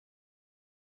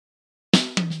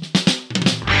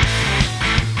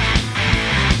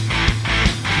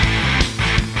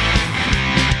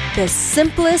the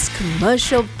simplest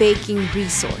commercial baking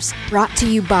resource, brought to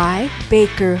you by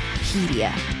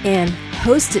Bakerpedia and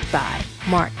hosted by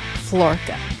Mark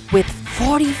Florka. With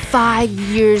 45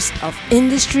 years of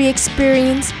industry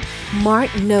experience,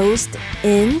 Mark knows the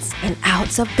ins and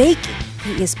outs of baking.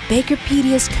 He is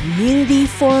Bakerpedia's community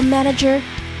forum manager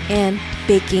and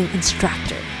baking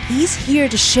instructor. He's here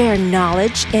to share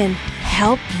knowledge and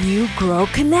help you grow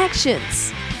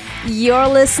connections. You're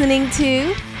listening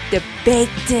to the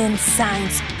Baked In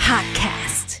Science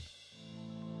Podcast.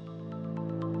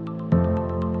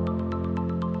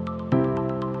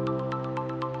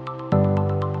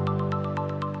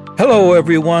 Hello,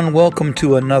 everyone. Welcome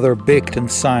to another Baked in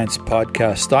Science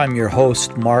podcast. I'm your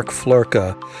host, Mark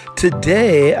Florka.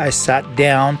 Today, I sat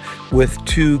down with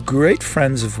two great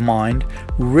friends of mine,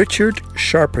 Richard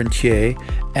Charpentier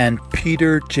and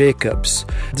Peter Jacobs.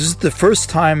 This is the first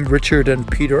time Richard and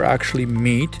Peter actually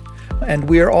meet, and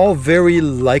we are all very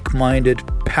like-minded,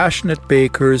 passionate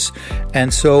bakers,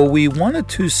 and so we wanted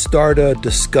to start a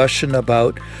discussion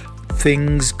about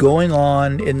things going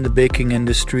on in the baking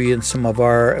industry and some of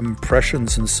our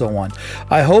impressions and so on.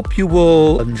 I hope you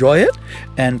will enjoy it,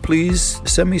 and please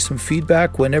send me some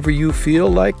feedback whenever you feel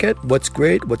like it. What's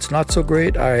great, what's not so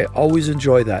great. I always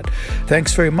enjoy that.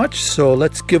 Thanks very much. So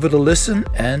let's give it a listen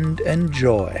and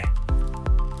enjoy.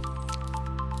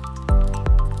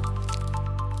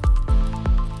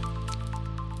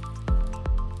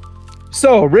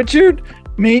 So, Richard,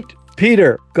 meet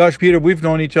Peter. Gosh, Peter, we've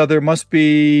known each other, must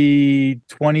be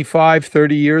 25,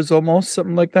 30 years almost,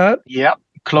 something like that. Yep,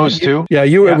 close to. Yeah,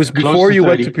 it was before you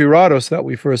went to Piratos that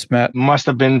we first met. Must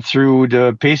have been through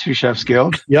the Pastry Chefs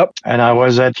Guild. Yep. And I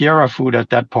was at Fiera Food at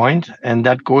that point, and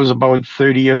that goes about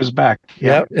 30 years back.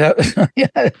 Yeah, yeah,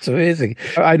 it's amazing.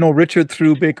 I know Richard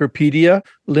through Bakerpedia.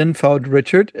 Lynn found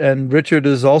Richard, and Richard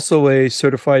is also a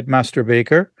certified master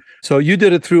baker. So you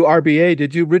did it through RBA,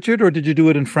 did you, Richard, or did you do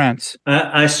it in France?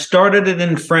 I started it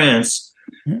in France,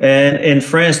 and in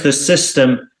France, the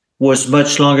system was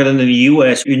much longer than in the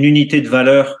US. Une unité de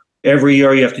valeur, every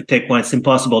year you have to take one. It's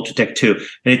impossible to take two,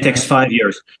 and it takes 5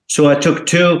 years. So I took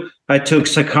two. I took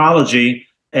psychology,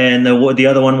 and the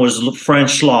other one was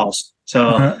French laws.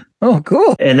 So, Oh,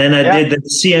 cool. And then I did the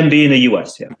CMB in the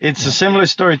US. Yeah, it's a similar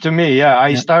story to me. Yeah,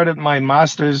 I started my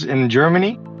master's in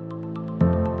Germany.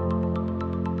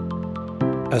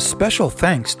 A special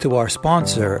thanks to our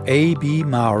sponsor, AB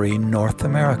Mauri North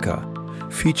America,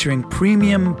 featuring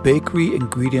premium bakery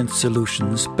ingredient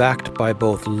solutions backed by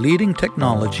both leading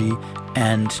technology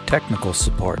and technical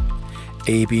support.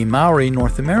 AB Mauri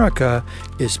North America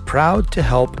is proud to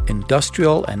help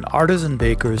industrial and artisan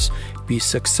bakers be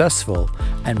successful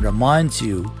and reminds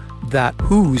you that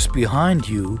who's behind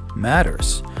you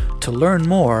matters. To learn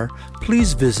more,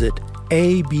 please visit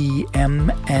abmna.com.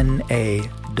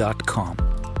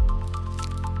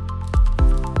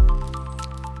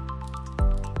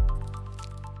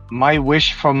 My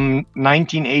wish from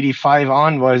 1985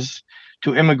 on was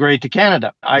to immigrate to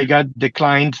Canada. I got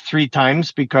declined 3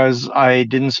 times because I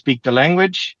didn't speak the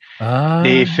language.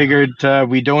 They figured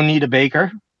we don't need a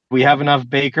baker. We have enough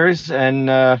bakers. And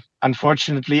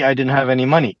unfortunately, I didn't have any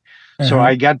money. So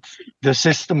I got the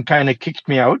system kind of kicked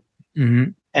me out.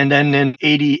 Mm-hmm. And then in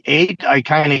 88, I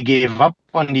kind of gave up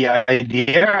on the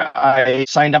idea. I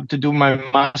signed up to do my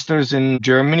master's in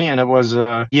Germany, and it was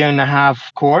a 1.5 year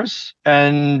course.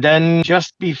 And then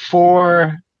just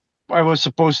before I was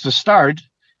supposed to start,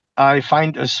 I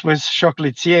find a Swiss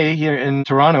chocolatier here in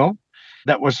Toronto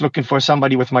that was looking for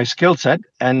somebody with my skill set.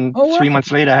 And 3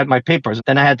 months later, I had my papers.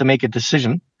 Then I had to make a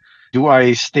decision. Do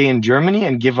I stay in Germany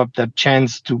and give up that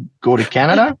chance to go to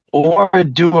Canada? Or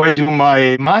do I do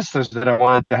my master's that I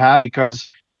wanted to have? Because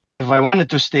if I wanted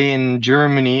to stay in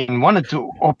Germany and wanted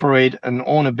to operate and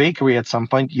own a bakery at some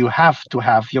point, you have to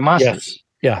have your master's. Yes.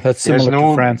 Yeah, that's similar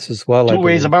to France as well. Two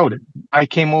ways about it. I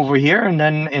came over here, and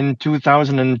then in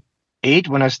 2008,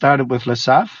 when I started with Le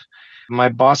Saf, my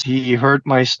boss, he heard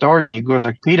my story. He goes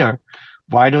like, Peter,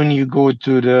 why don't you go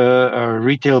to the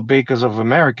Retail Bakers of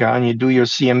America and you do your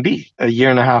CMB? A 1.5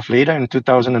 years later, in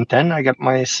 2010, I got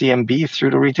my CMB through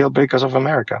the Retail Bakers of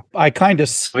America. I kind of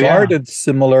started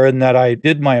similar in that I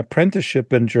did my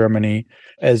apprenticeship in Germany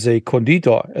as a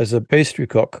conditor, as a pastry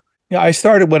cook. Yeah, I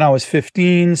started when I was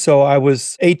 15, so I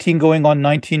was 18 going on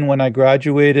 19 when I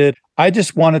graduated. I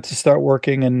just wanted to start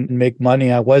working and make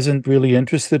money. I wasn't really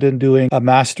interested in doing a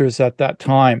master's at that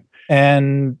time.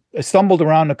 And I stumbled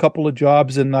around a couple of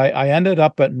jobs, and I ended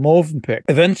up at Movenpick.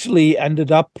 Eventually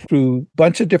ended up through a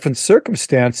bunch of different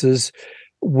circumstances,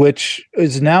 which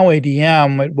is now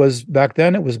ADM. It was back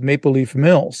then, it was Maple Leaf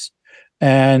Mills.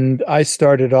 And I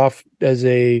started off as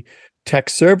a tech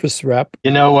service rep.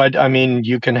 You know what? I mean,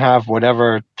 you can have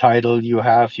whatever title you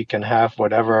have, you can have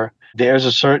whatever. There's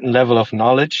a certain level of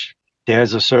knowledge.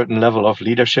 There's a certain level of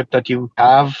leadership that you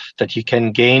have that you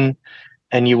can gain,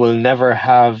 and you will never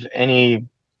have any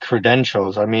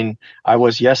credentials. I mean, I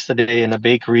was yesterday in a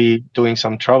bakery doing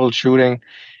some troubleshooting,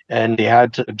 and they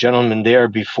had a gentleman there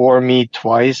before me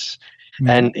twice.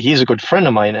 And he's a good friend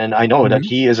of mine, and I know that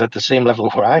he is at the same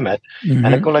level where I'm at. And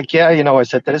I go like, yeah, I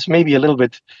said that is maybe a little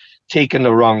bit taken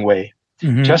the wrong way.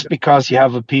 Just because you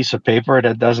have a piece of paper,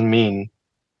 that doesn't mean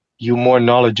you're more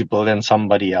knowledgeable than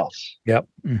somebody else. Yep.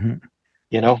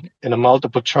 In a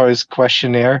multiple choice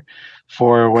questionnaire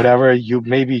for whatever, you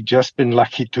maybe just been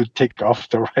lucky to tick off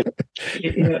the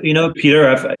right.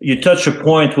 Peter, you touched a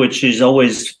point which has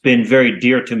always been very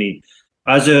dear to me.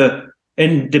 As a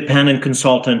independent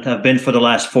consultant, I've been for the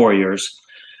last 4 years.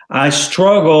 I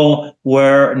struggle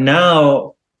where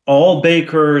now all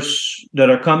bakers that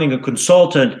are coming a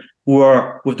consultant who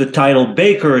are with the title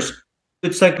bakers,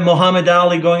 it's like Muhammad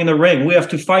Ali going in the ring. We have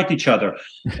to fight each other.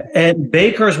 And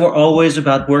bakers were always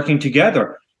about working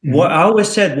together. What I always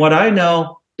said, what I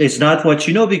know is not what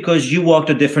you know because you walked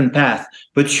a different path,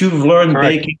 but you've learned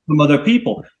baking from other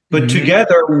people. But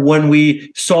together, when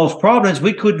we solve problems,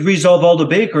 we could resolve all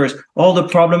the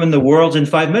problem in the world in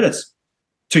 5 minutes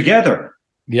together.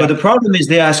 But the problem is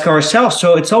they ask ourselves.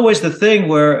 So it's always the thing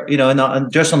where,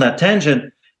 and just on that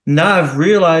tangent, now I've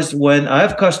realized when I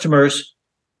have customers,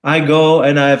 I go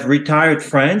and I have retired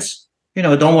friends,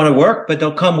 don't want to work, but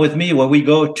they'll come with me where we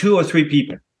go 2 or 3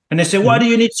 people. And they say, why do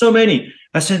you need so many?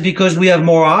 I said, because we have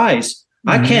more eyes.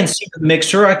 I can't see the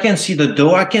mixer. I can't see the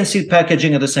dough. I can't see the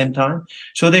packaging at the same time.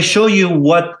 So they show you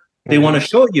what they want to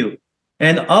show you.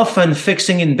 And often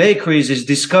fixing in bakeries is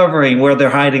discovering where they're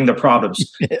hiding the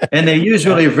problems. And they're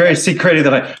usually very secretive.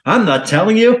 They're like, I'm not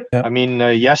telling you. I mean,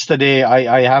 yesterday,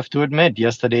 I have to admit,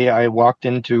 I walked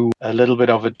into a little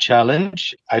bit of a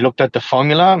challenge. I looked at the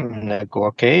formula and I go,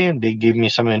 okay, they give me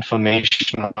some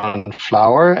information on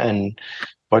flour and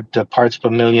what the parts per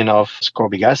million of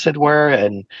ascorbic acid were.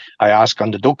 And I asked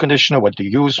on the dough conditioner what to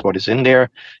use, what is in there,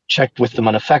 checked with the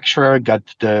manufacturer,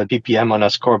 got the ppm on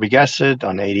ascorbic acid,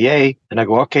 on ADA. And I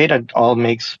go, okay, that all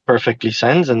makes perfectly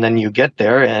sense. And then you get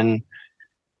there and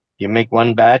you make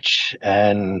one batch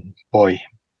and boy,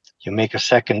 you make a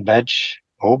second batch.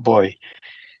 Oh boy.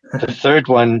 The third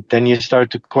one, then you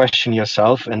start to question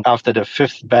yourself. And after the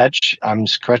 5th batch, I'm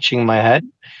scratching my head.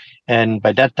 And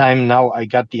by that time, now I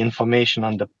got the information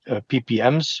on the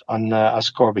ppms on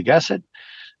ascorbic acid.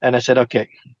 And I said, okay,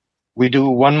 we do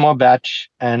one more batch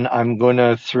and I'm going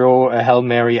to throw a Hail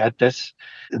Mary at this.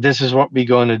 This is what we're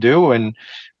going to do. And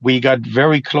we got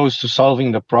very close to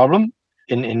solving the problem.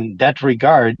 In that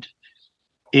regard,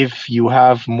 if you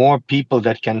have more people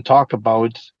that can talk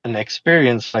about an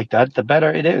experience like that, the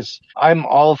better it is. I'm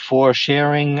all for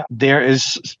sharing. There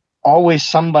is always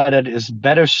somebody that is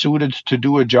better suited to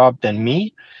do a job than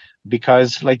me,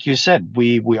 because like you said,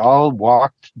 we all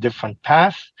walked different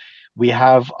paths. We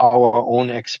have our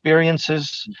own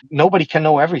experiences. Nobody can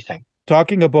know everything.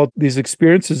 Talking about these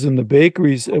experiences in the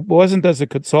bakeries, it wasn't as a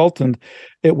consultant.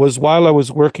 It was while I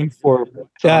was working for,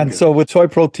 and so with soy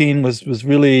protein was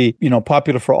really,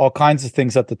 popular for all kinds of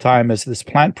things at the time as this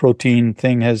plant protein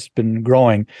thing has been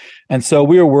growing. And so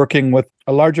we were working with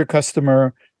a larger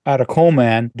customer at a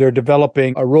co-man. They're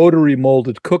developing a rotary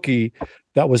molded cookie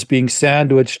that was being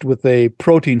sandwiched with a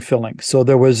protein filling. So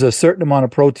there was a certain amount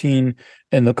of protein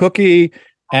in the cookie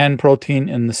and protein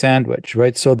in the sandwich,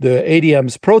 right? So the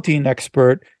ADM's protein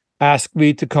expert asked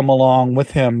me to come along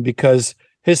with him because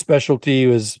his specialty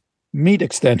was meat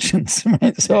extensions,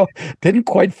 right? So didn't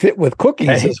quite fit with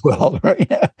cookies as well, right?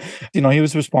 Yeah. He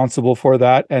was responsible for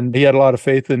that and he had a lot of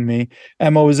faith in me.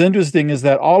 And what was interesting is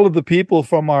that all of the people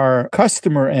from our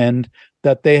customer end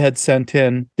that they had sent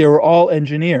in, they were all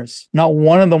engineers. Not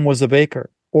one of them was a baker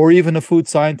or even a food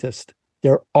scientist.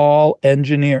 They're all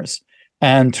engineers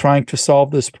and trying to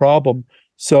solve this problem.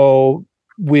 So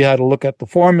we had to look at the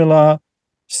formula,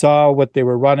 saw what they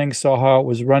were running, saw how it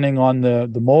was running on the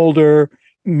molder,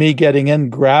 me getting in,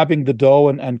 grabbing the dough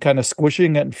and kind of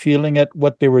squishing it and feeling it,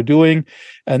 what they were doing.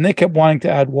 And they kept wanting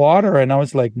to add water. And I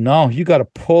was like, no, you got to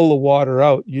pull the water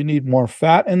out. You need more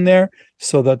fat in there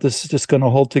so that this is just going to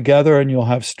hold together and you'll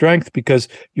have strength because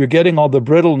you're getting all the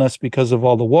brittleness because of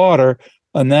all the water.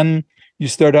 And then you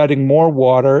start adding more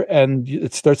water and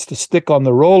it starts to stick on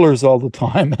the rollers all the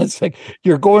time. It's like,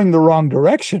 you're going the wrong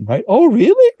direction, right? Oh,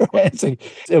 really? It's like,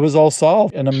 it was all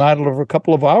solved in a matter of a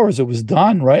couple of hours. It was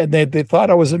done, right? And they thought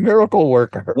I was a miracle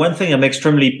worker. One thing I'm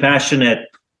extremely passionate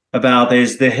about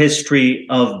is the history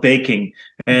of baking.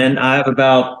 And I have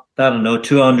about,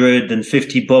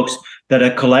 250 books that I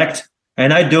collect.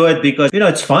 And I do it because,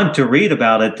 it's fun to read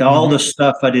about it, all the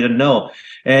stuff I didn't know.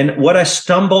 And what I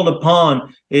stumbled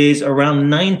upon is around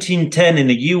 1910 in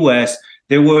the US,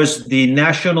 there was the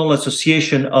National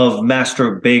Association of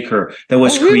Master Baker that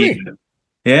was created.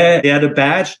 Yeah, they had a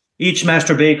badge. Each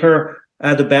master baker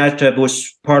had a badge that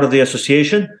was part of the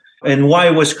association. And why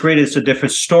it was created is a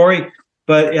different story.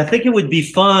 But I think it would be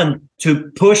fun to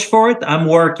push for it. I'm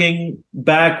working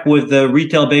back with the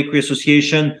Retail Bakery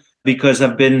Association because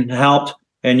I've been helped.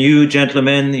 And you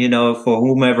gentlemen, for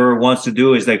whomever wants to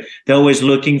do is like, they're always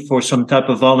looking for some type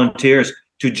of volunteers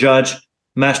to judge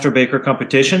master baker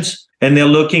competitions. And they're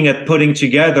looking at putting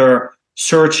together,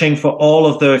 searching for all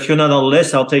of if you're not on the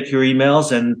list, I'll take your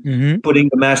emails and putting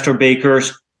the master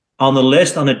bakers on the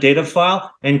list on a data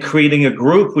file and creating a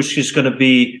group, which is going to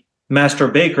be master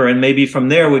baker. And maybe from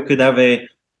there, we could have a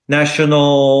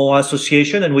national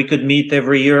association and we could meet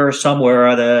every year somewhere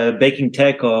at a baking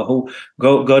tech or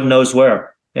God knows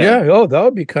where. Yeah. Oh, that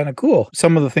would be kind of cool.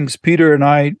 Some of the things Peter and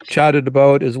I chatted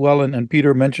about as well, and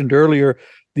Peter mentioned earlier,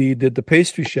 the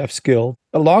pastry chef skill.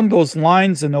 Along those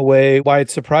lines, in a way, why it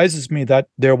surprises me that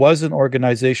there was an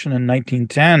organization in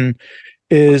 1910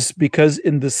 is because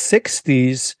in the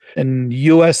 60s in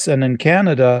US and in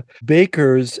Canada,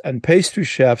 bakers and pastry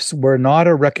chefs were not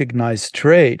a recognized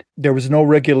trade. There was no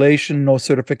regulation, no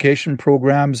certification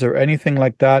programs or anything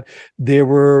like that. They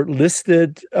were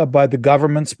listed by the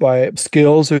governments, by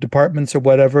skills or departments or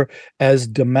whatever, as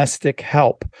domestic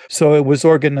help. So it was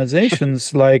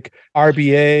organizations like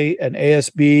RBA and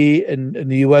ASB in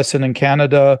the US and in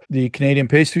Canada, the Canadian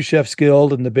Pastry Chefs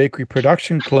Guild and the Bakery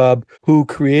Production Club, who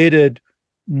created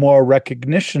more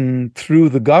recognition through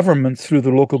the governments, through the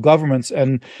local governments.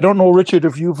 And I don't know, Richard,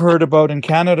 if you've heard about in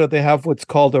Canada, they have what's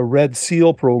called a Red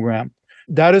Seal program.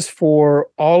 That is for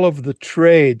all of the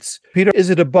trades. Peter, is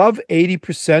it above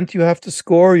 80% you have to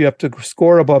score? You have to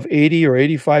score above 80 or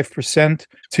 85%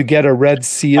 to get a Red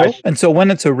Seal. And so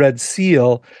when it's a Red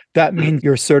Seal, that means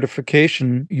your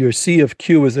certification, your C of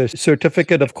Q is a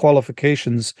certificate of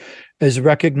qualifications, is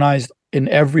recognized in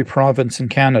every province in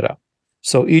Canada.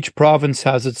 So each province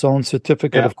has its own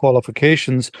certificate of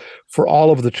qualifications for all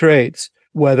of the trades,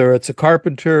 whether it's a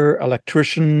carpenter,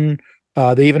 electrician,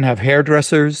 they even have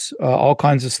hairdressers, all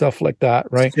kinds of stuff like that,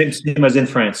 right? Same as in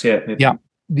France, yeah. Yeah.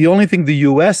 The only thing the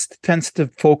US tends to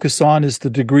focus on is the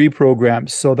degree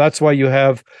programs. So that's why you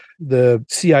have the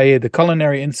CIA, the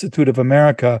Culinary Institute of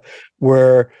America,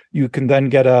 where you can then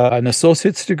get an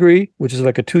associate's degree, which is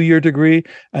like a 2-year degree,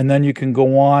 and then you can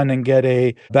go on and get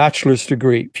a bachelor's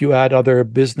degree if you add other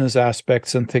business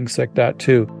aspects and things like that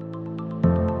too.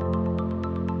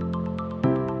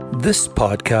 This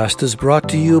podcast is brought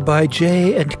to you by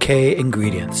J&K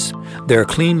Ingredients. Their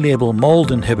clean label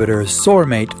mold inhibitors,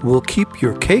 Soarmate, will keep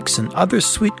your cakes and other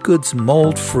sweet goods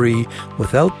mold-free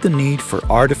without the need for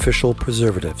artificial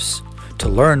preservatives. To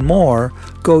learn more,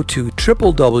 go to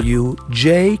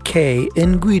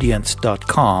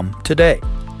www.jkingredients.com today.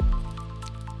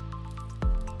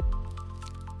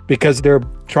 Because they're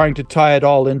trying to tie it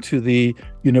all into the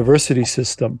university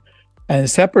system. And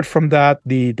separate from that,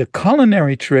 the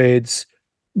culinary trades,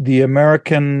 the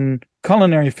American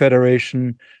Culinary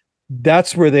Federation,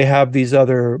 that's where they have these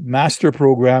other master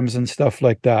programs and stuff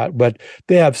like that. But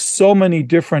they have so many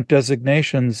different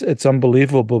designations. It's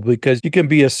unbelievable because you can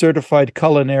be a certified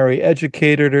culinary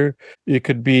educator. You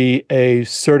could be a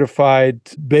certified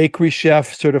bakery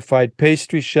chef, certified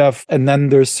pastry chef. And then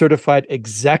there's certified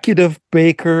executive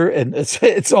baker. And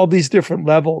it's all these different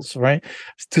levels, right?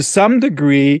 To some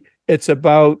degree, it's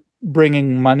about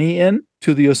bringing money in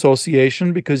to the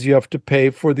association because you have to pay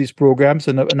for these programs.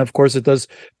 And of course, it does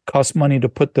cost money to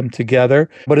put them together.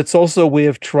 But it's also a way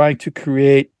of trying to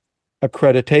create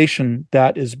accreditation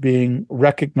that is being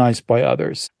recognized by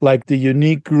others. Like the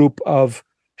unique group of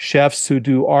chefs who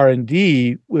do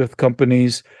R&D with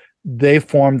companies, they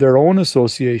form their own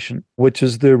association, which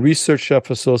is the Research Chef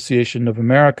Association of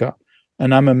America.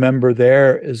 And I'm a member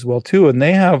there as well, too. And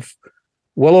they have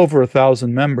well over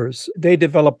 1,000 members. They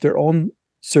develop their own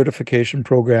certification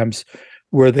programs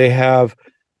where they have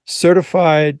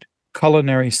certified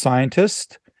culinary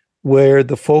scientist, where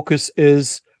the focus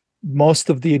is most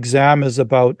of the exam is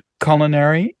about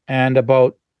culinary and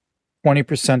about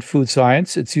 20% food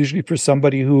science. It's usually for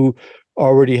somebody who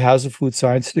already has a food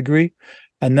science degree.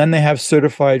 And then they have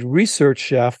certified research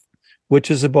chef,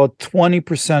 which is about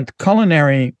 20%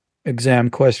 culinary exam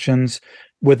questions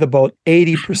with about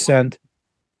 80%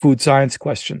 food science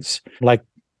questions, like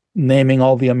naming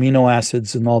all the amino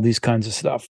acids and all these kinds of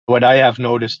stuff. What I have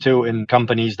noticed too in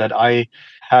companies that I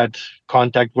had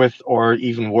contact with or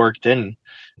even worked in,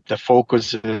 the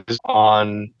focus is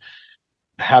on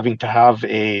having to have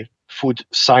a food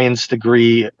science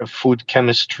degree, a food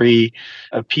chemistry,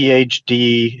 a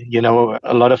PhD.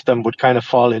 A lot of them would kind of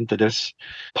fall into this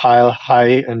pile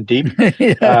high and deep.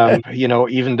 Yeah.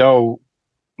 Even though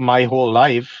my whole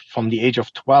life from the age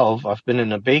of 12, I've been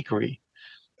in a bakery,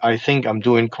 I think I'm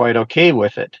doing quite okay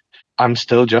with it. I'm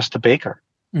still just a baker.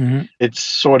 Mm-hmm. It's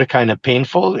sort of kind of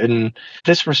painful and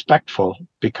disrespectful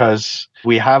because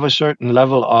we have a certain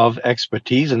level of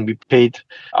expertise and we paid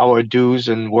our dues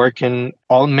and working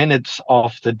all minutes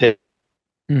of the day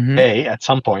at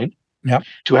some point. Yeah.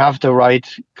 To have the right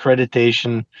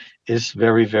accreditation is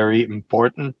very, very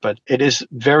important, but it is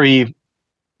very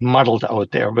muddled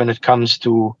out there when it comes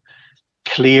to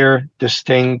clear,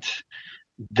 distinct,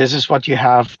 this is what you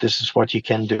have, this is what you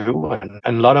can do. And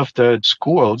a lot of the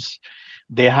schools,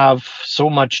 they have so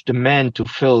much demand to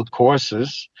fill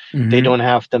courses. They don't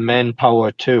have the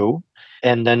manpower to.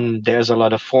 And then there's a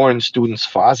lot of foreign students,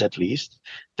 for us at least,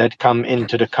 that come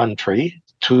into the country.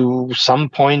 To some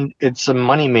point, it's a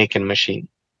money-making machine.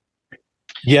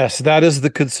 Yes, that is the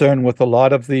concern with a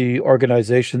lot of the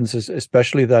organizations,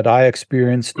 especially that I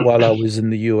experienced while I was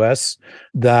in the US,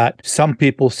 that some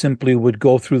people simply would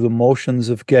go through the motions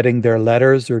of getting their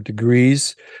letters or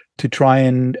degrees to try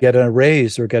and get a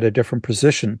raise or get a different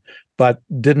position, but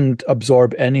didn't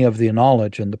absorb any of the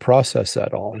knowledge in the process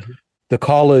at all. The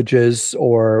colleges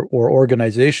or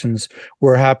organizations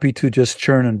were happy to just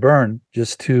churn and burn,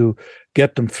 just to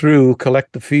get them through,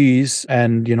 collect the fees,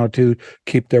 and to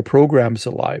keep their programs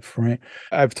alive. Right.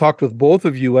 I've talked with both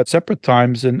of you at separate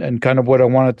times, and kind of what I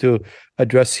wanted to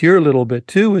address here a little bit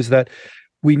too is that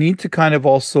we need to kind of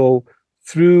also,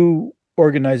 through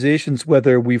organizations,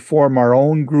 whether we form our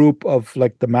own group of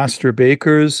like the master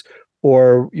bakers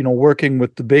or working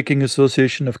with the Baking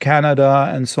Association of Canada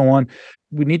and so on,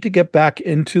 we need to get back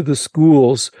into the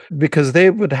schools because they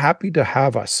would happy to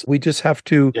have us. We just have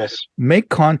to make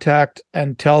contact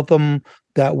and tell them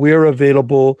that we're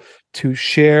available to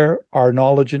share our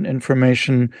knowledge and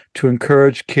information to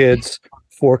encourage kids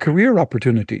for career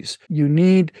opportunities. You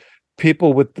need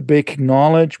people with the baking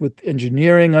knowledge, with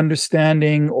engineering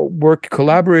understanding, or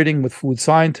collaborating with food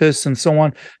scientists and so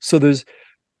on. So there's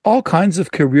all kinds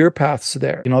of career paths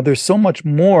there. There's so much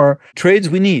more trades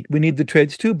we need. We need the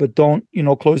trades too, but don't,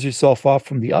 close yourself off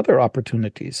from the other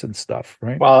opportunities and stuff,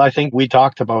 right? Well, I think we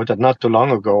talked about that not too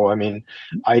long ago. I mean,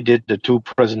 I did the two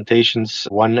presentations,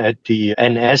 one at the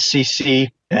NSCC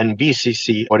and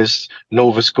BCC, what is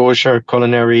Nova Scotia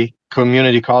Culinary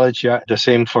Community College. Yeah, the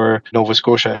same for Nova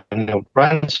Scotia and New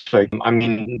Brunswick. I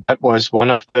mean, that was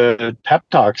one of the pep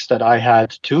talks that I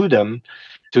had to them,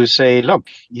 to say, look,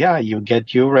 yeah, you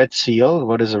get your red seal,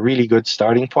 what is a really good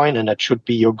starting point, and that should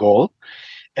be your goal.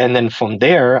 And then from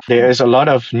there is a lot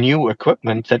of new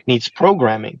equipment that needs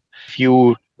programming. If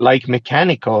you like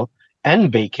mechanical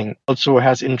and baking, also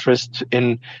has interest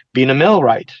in being a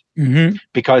millwright,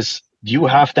 because you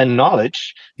have the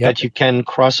knowledge that you can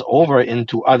cross over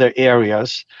into other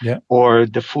areas, or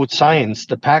the food science,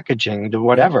 the packaging, the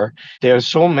whatever. There are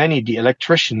so many, the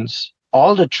electricians,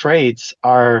 all the trades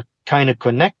are kind of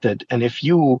connected. And if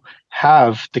you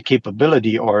have the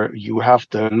capability or you have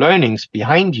the learnings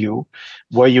behind you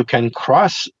where you can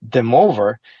cross them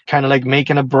over, kind of like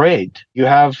making a braid. You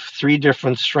have 3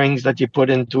 different strings that you put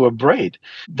into a braid.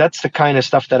 That's the kind of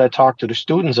stuff that I talk to the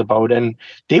students about. And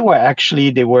they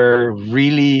were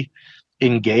really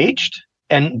engaged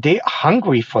and they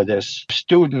hungry for this.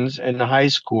 Students in high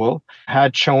school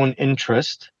had shown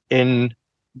interest in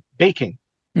baking.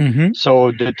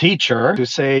 So the teacher to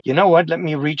say, you know what, let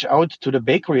me reach out to the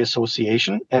Bakery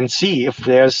Association and see if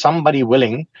there's somebody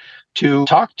willing to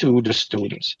talk to the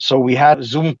students. So we had a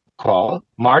Zoom call.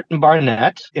 Martin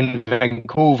Barnett in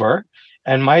Vancouver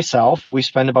and myself, we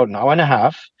spent about an hour and a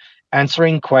half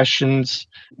answering questions,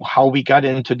 how we got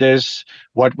into this,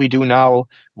 what we do now,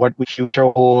 what the future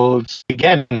holds.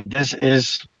 Again, this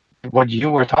is what you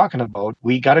were talking about.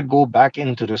 We got to go back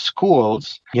into the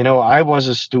schools. I was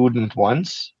a student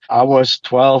once. I was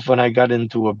 12 when I got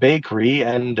into a bakery.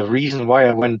 And the reason why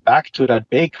I went back to that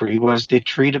bakery was they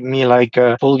treated me like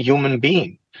a full human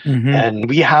being. And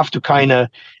we have to kind of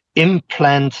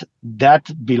implant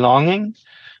that belonging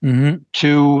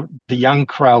to the young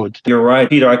crowd. You're right,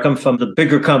 Peter. I come from the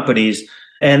bigger companies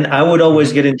and I would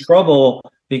always get in trouble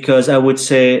because I would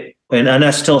say, and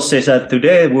I still say that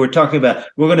today, we're talking about,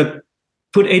 we're going to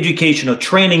put education or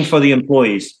training for the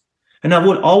employees. And I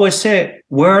would always say,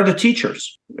 where are the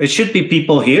teachers? It should be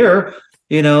people here,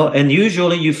 and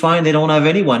usually you find they don't have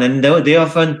anyone. And they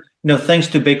often, thanks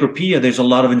to Bakerpedia, there's a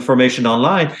lot of information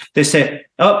online. They say,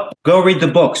 oh, go read the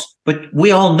books. But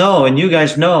we all know, and you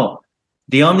guys know,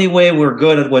 The only way we're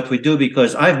good at what we do,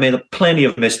 because I've made plenty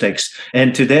of mistakes.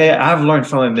 And today I've learned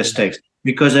from my mistakes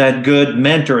because I had good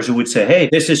mentors who would say, hey,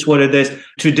 this is what it is.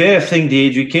 Today, I think the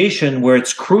education where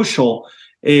it's crucial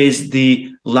is the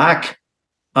lack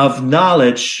of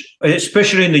knowledge,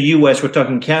 especially in the US. We're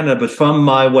talking Canada, but from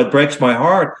what breaks my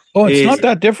heart. Oh, it's not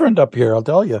that different up here, I'll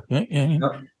tell you.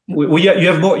 You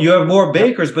have more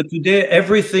bakers, but today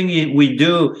everything we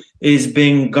do is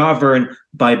being governed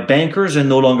by bankers and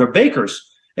no longer bakers.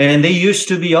 And they used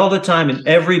to be all the time in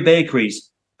every bakeries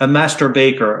a master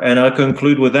baker. And I'll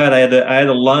conclude with that. I had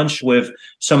a lunch with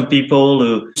some people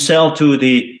who sell to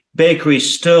the bakery,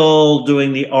 still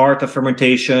doing the art of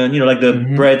fermentation. Like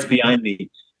the breads behind me.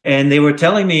 And they were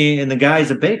telling me, and the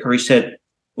guy's a baker. He said,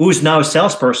 who's now a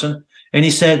salesperson, and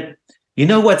he said, you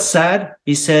know what's sad?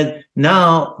 He said,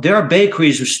 now there are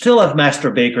bakeries who still have master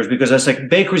bakers, because I was like,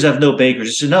 bakeries have no bakers.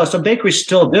 He said, no, some bakeries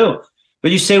still do. But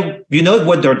you say, you know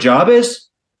what their job is?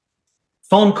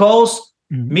 Phone calls,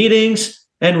 meetings,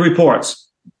 and reports.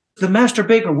 The master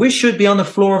baker, we should be on the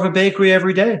floor of a bakery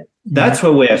every day. That's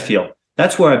the way I feel.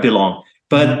 That's where I belong.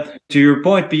 But to your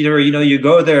point, Peter, you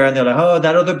go there and they're like, oh,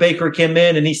 that other baker came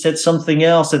in and he said something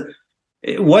else. And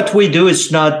what we do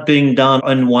is not being done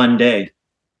in one day.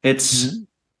 It's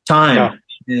time. Yeah.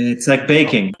 It's like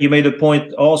baking. You made a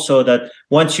point also that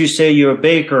once you say you're a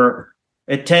baker,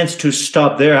 it tends to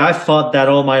stop there. I fought that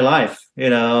all my life,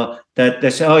 that they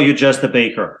say, oh, you're just a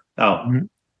baker. Oh.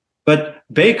 But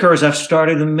bakers have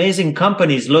started amazing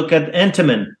companies. Look at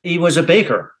Entenmann. He was a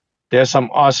baker. There's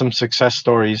some awesome success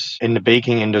stories in the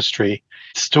baking industry.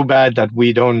 It's too bad that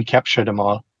we don't capture them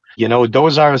all.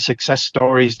 Those are success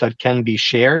stories that can be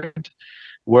shared,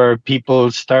 where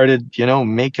people started,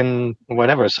 making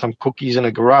some cookies in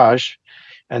a garage.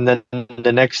 And then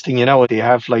the next thing you know, they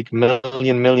have like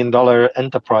 $1 million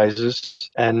enterprises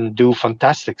and do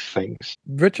fantastic things.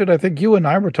 Richard, I think you and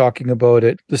I were talking about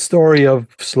it, the story of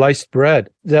sliced bread.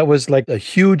 That was like a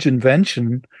huge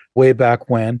invention way back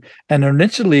when. And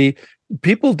initially,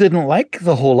 people didn't like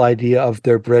the whole idea of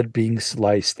their bread being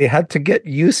sliced. They had to get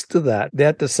used to that. They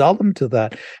had to sell them to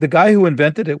that. The guy who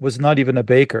invented it was not even a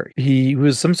baker. He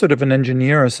was some sort of an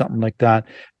engineer or something like that.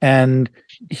 And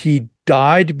he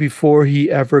died before he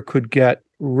ever could get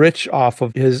rich off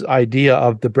of his idea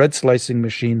of the bread slicing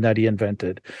machine that he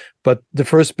invented. But the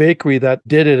first bakery that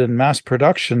did it in mass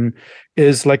production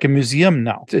is like a museum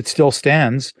now. It still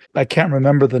stands. I can't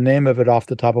remember the name of it off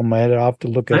the top of my head. I'll have to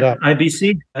look it up.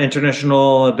 IBC,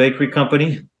 International Bakery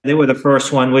Company. They were the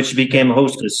first one, which became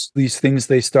Hostess. These things,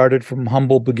 they started from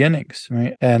humble beginnings,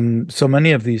 right? And so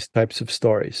many of these types of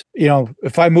stories.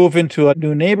 If I move into a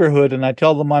new neighborhood and I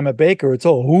tell them I'm a baker, it's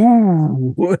all,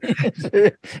 ooh.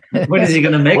 What is he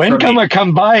going to make? When can I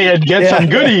come by and get some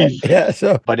goodies?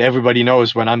 Yeah. But everybody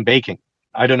knows when I'm baking.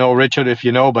 I don't know, Richard, if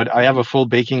you know, but I have a full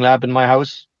baking lab in my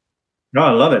house. No,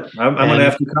 I love it. I'm going to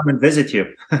have to come and visit you.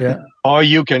 Yeah. Or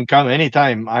you can come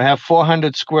anytime. I have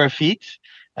 400 square feet.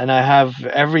 And I have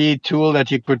every tool that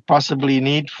you could possibly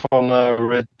need, from a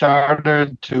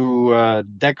retarder to a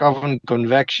deck oven,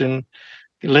 convection,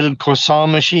 little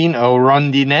croissant machine, a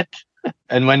rondinette.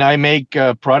 And when I make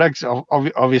products,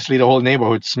 obviously the whole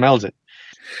neighborhood smells it.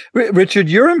 Richard,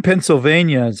 you're in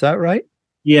Pennsylvania, is that right?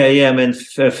 Yeah, I'm in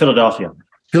Philadelphia.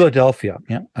 Philadelphia,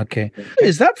 yeah, okay.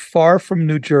 Is that far from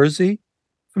New Jersey?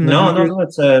 No,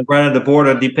 it's right at the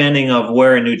border, depending of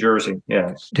where in New Jersey.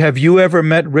 Yeah. Have you ever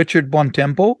met Richard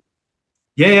Bontempo?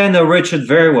 Yeah, I know Richard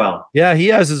very well. Yeah, he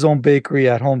has his own bakery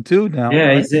at home too now. Yeah,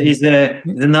 right? he's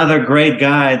another great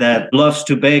guy that loves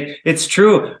to bake. It's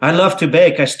true. I love to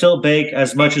bake. I still bake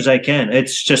as much as I can.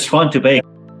 It's just fun to bake.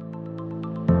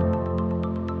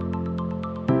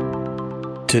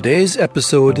 Today's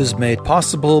episode is made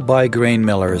possible by Grain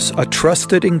Millers, a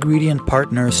trusted ingredient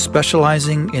partner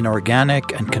specializing in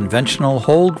organic and conventional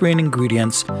whole grain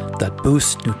ingredients that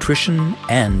boost nutrition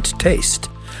and taste.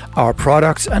 Our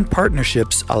products and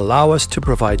partnerships allow us to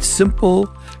provide simple,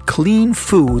 clean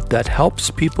food that helps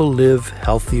people live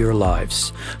healthier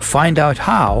lives. Find out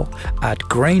how at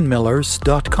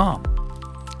grainmillers.com.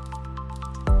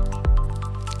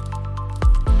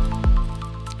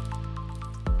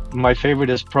 My favorite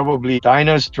is probably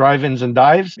diners, drive-ins, and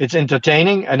dives. It's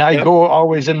entertaining. And I go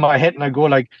always in my head and I go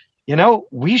like,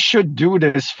 we should do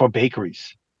this for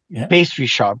bakeries, pastry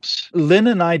shops. Lynn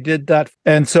and I did that.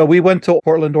 And so we went to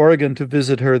Portland, Oregon to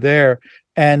visit her there.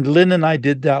 And Lynn and I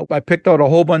did that. I picked out a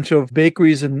whole bunch of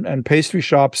bakeries and pastry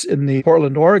shops in the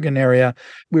Portland, Oregon area.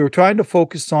 We were trying to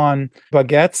focus on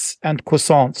baguettes and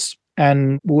croissants.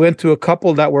 And we went to a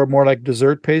couple that were more like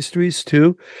dessert pastries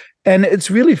too. And it's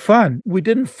really fun. We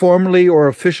didn't formally or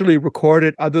officially record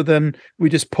it other than we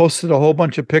just posted a whole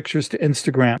bunch of pictures to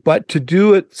Instagram. But to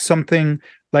do it something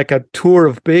like a tour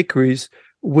of bakeries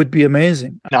would be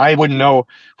amazing. I wouldn't know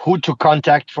who to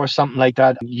contact for something like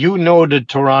that. You know the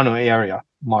Toronto area,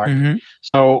 Mark. Mm-hmm.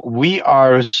 So we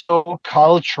are so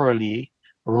culturally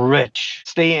rich.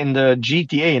 Stay in the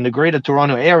GTA, in the Greater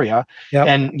Toronto area, Yep.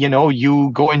 and you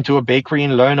go into a bakery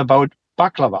and learn about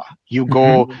baklava. You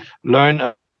go learn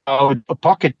about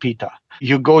pocket pita.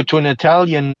 You go to an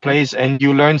Italian place and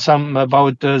you learn something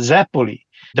about the zeppoli,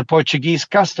 the Portuguese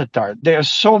custard tart. There are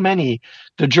so many,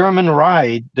 the German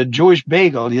rye, the Jewish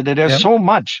bagel. There's so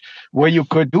much where you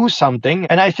could do something.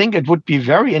 And I think it would be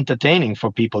very entertaining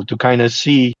for people to kind of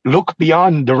look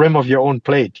beyond the rim of your own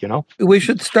plate, We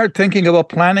should start thinking about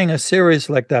planning a series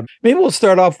like that. Maybe we'll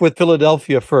start off with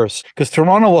Philadelphia first, because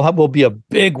Toronto will be a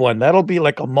big one. That'll be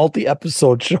like a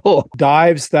multi-episode show.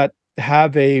 Dives that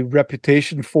have a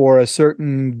reputation for a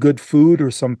certain good food or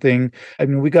something. I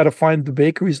mean, we got to find the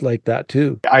bakeries like that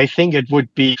too. I think it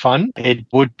would be fun. It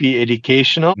would be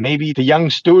educational. Maybe the young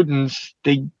students,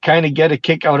 they kind of get a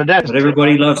kick out of that. But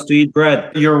everybody loves to eat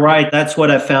bread. You're right. That's what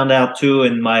I found out too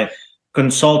in my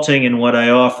consulting, and what I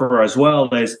offer as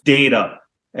well is data.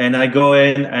 And I go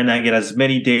in and I get as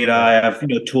many data. I have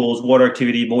tools, water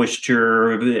activity,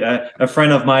 moisture. A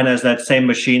friend of mine has that same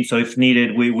machine. So if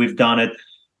needed, we've done it.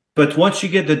 But once you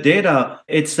get the data,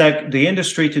 it's like the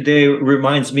industry today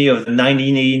reminds me of the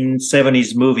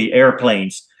 1970s movie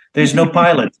Airplanes. There's no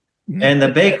pilot. And the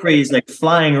bakery is like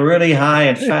flying really high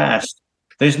and fast.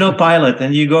 There's no pilot.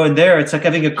 And you go in there, it's like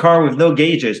having a car with no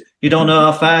gauges. You don't know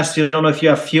how fast, you don't know if you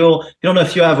have fuel, you don't know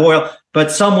if you have oil, but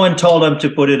someone told them to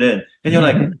put it in. And you're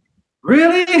like,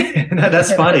 really?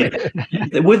 That's funny.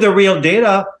 With the real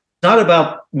data, it's not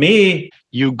about me.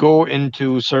 You go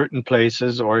into certain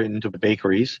places or into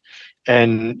bakeries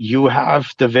and you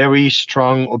have the very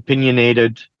strong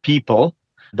opinionated people,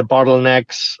 the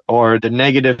bottlenecks or the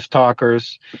negative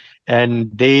talkers,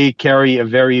 and they carry a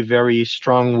very, very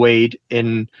strong weight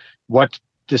in what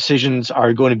decisions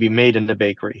are going to be made in the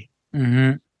bakery.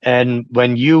 Mm-hmm. And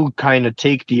when you kind of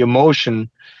take the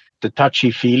emotion, the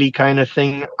touchy-feely kind of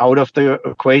thing out of the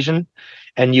equation,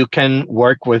 and you can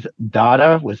work with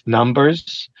data, with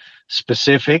numbers,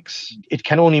 specifics, it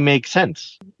can only make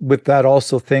sense. With that,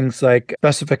 also things like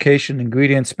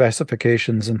ingredient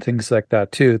specifications and things like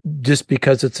that too. Just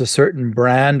because it's a certain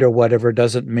brand or whatever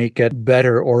doesn't make it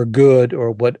better or good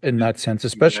or what in that sense,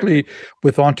 especially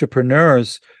with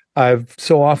entrepreneurs. I've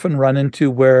so often run into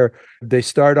where they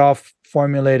start off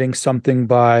formulating something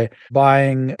by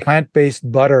buying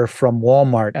plant-based butter from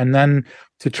Walmart, and then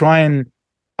to try and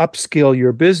upscale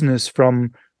your business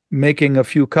from making a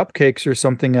few cupcakes or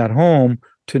something at home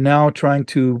to now trying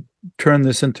to turn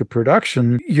this into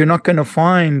production, you're not going to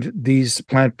find these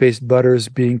plant-based butters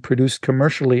being produced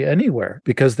commercially anywhere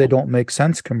because they don't make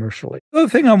sense commercially. The other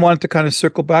thing I wanted to kind of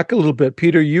circle back a little bit,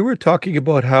 Peter, you were talking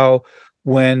about how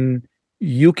when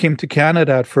you came to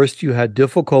Canada at first, you had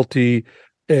difficulty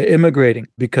immigrating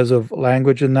because of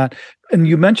language and that. And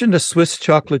you mentioned a Swiss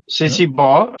chocolate. Sissy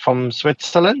Baugh from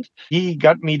Switzerland. He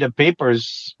got me the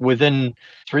papers within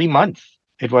 3 months.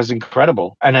 It was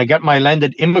incredible. And I got my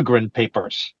landed immigrant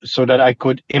papers so that I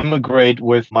could immigrate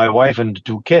with my wife and the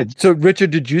 2 kids. So,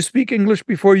 Richard, did you speak English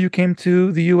before you came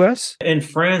to the U.S.? In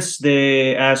France,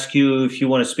 they ask you if you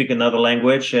want to speak another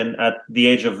language. And at the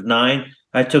age of 9,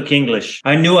 I took English.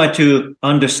 I knew how to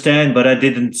understand, but I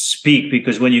didn't speak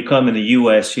because when you come in the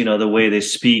U.S., the way they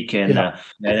speak, and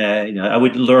I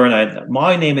would learn.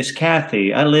 My name is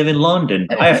Kathy. I live in London.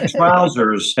 I have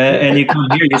trousers, and you come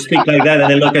here, you speak like that, and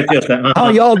they look at you like,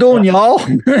 "How y'all doing, y'all?"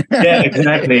 Yeah,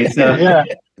 exactly. So, yeah.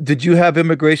 Did you have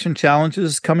immigration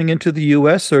challenges coming into the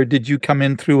U.S., or did you come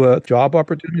in through a job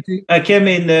opportunity? I came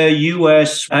in the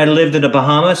U.S. I lived in the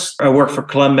Bahamas. I worked for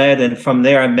Club Med, and from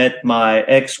there I met my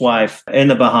ex-wife in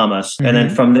the Bahamas. Mm-hmm. And then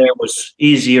from there it was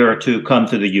easier to come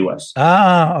to the U.S.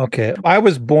 Ah, okay. I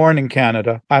was born in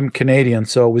Canada. I'm Canadian,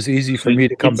 so it was easy for me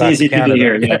to come back to Canada. To be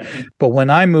here, yeah. But when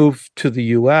I moved to the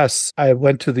U.S., I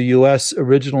went to the U.S.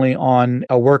 originally on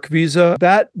a work visa.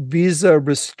 That visa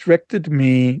restricted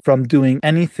me from doing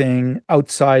anything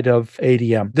outside of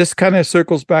ADM. This kind of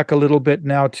circles back a little bit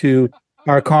now to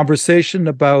our conversation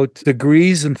about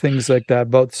degrees and things like that,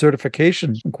 about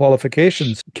certification and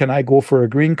qualifications. Can I go for a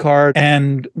green card?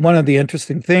 And one of the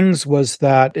interesting things was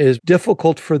that it's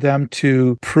difficult for them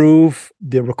to prove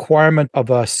the requirement of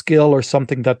a skill or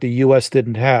something that the U.S.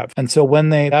 didn't have. And so when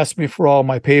they asked me for all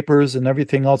my papers and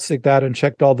everything else like that and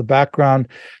checked all the background,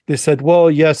 they said, well,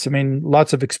 yes, I mean,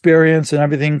 lots of experience and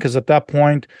everything, because at that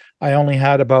point, I only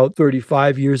had about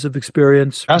 35 years of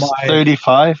experience. Just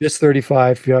 35? Just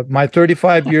 35, yeah. My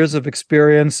 35 years of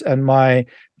experience and my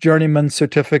journeyman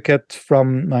certificate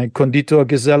from my Konditor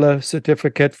Geselle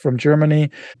certificate from Germany,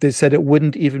 they said it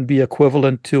wouldn't even be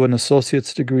equivalent to an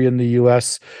associate's degree in the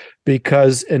US,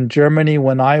 because in Germany,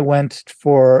 when I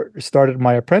started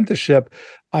my apprenticeship,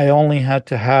 I only had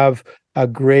to have a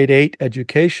grade 8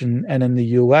 education, and in the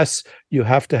US you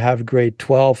have to have grade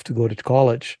 12 to go to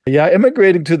college. Yeah,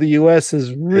 immigrating to the US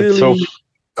is really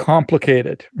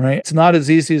complicated, right? It's not as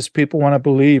easy as people want to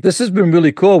believe. This has been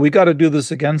really cool. We got to do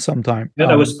this again sometime. Yeah,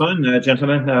 that was fun,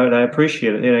 gentlemen. I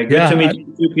appreciate it. Yeah, good to meet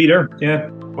you, Peter. Yeah,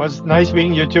 it was nice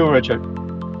meeting you too, Richard.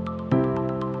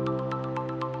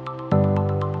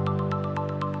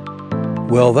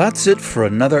 Well, that's it for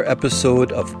another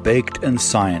episode of Baked in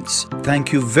Science.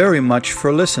 Thank you very much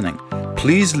for listening.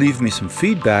 Please leave me some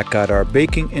feedback at our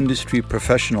Baking Industry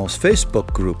Professionals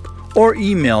Facebook group, or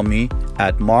email me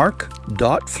at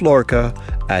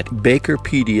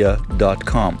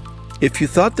mark.florka@bakerpedia.com. If you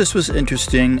thought this was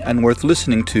interesting and worth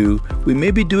listening to, we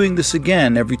may be doing this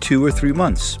again every 2 or 3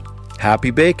 months.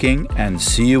 Happy baking, and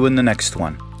see you in the next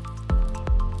one.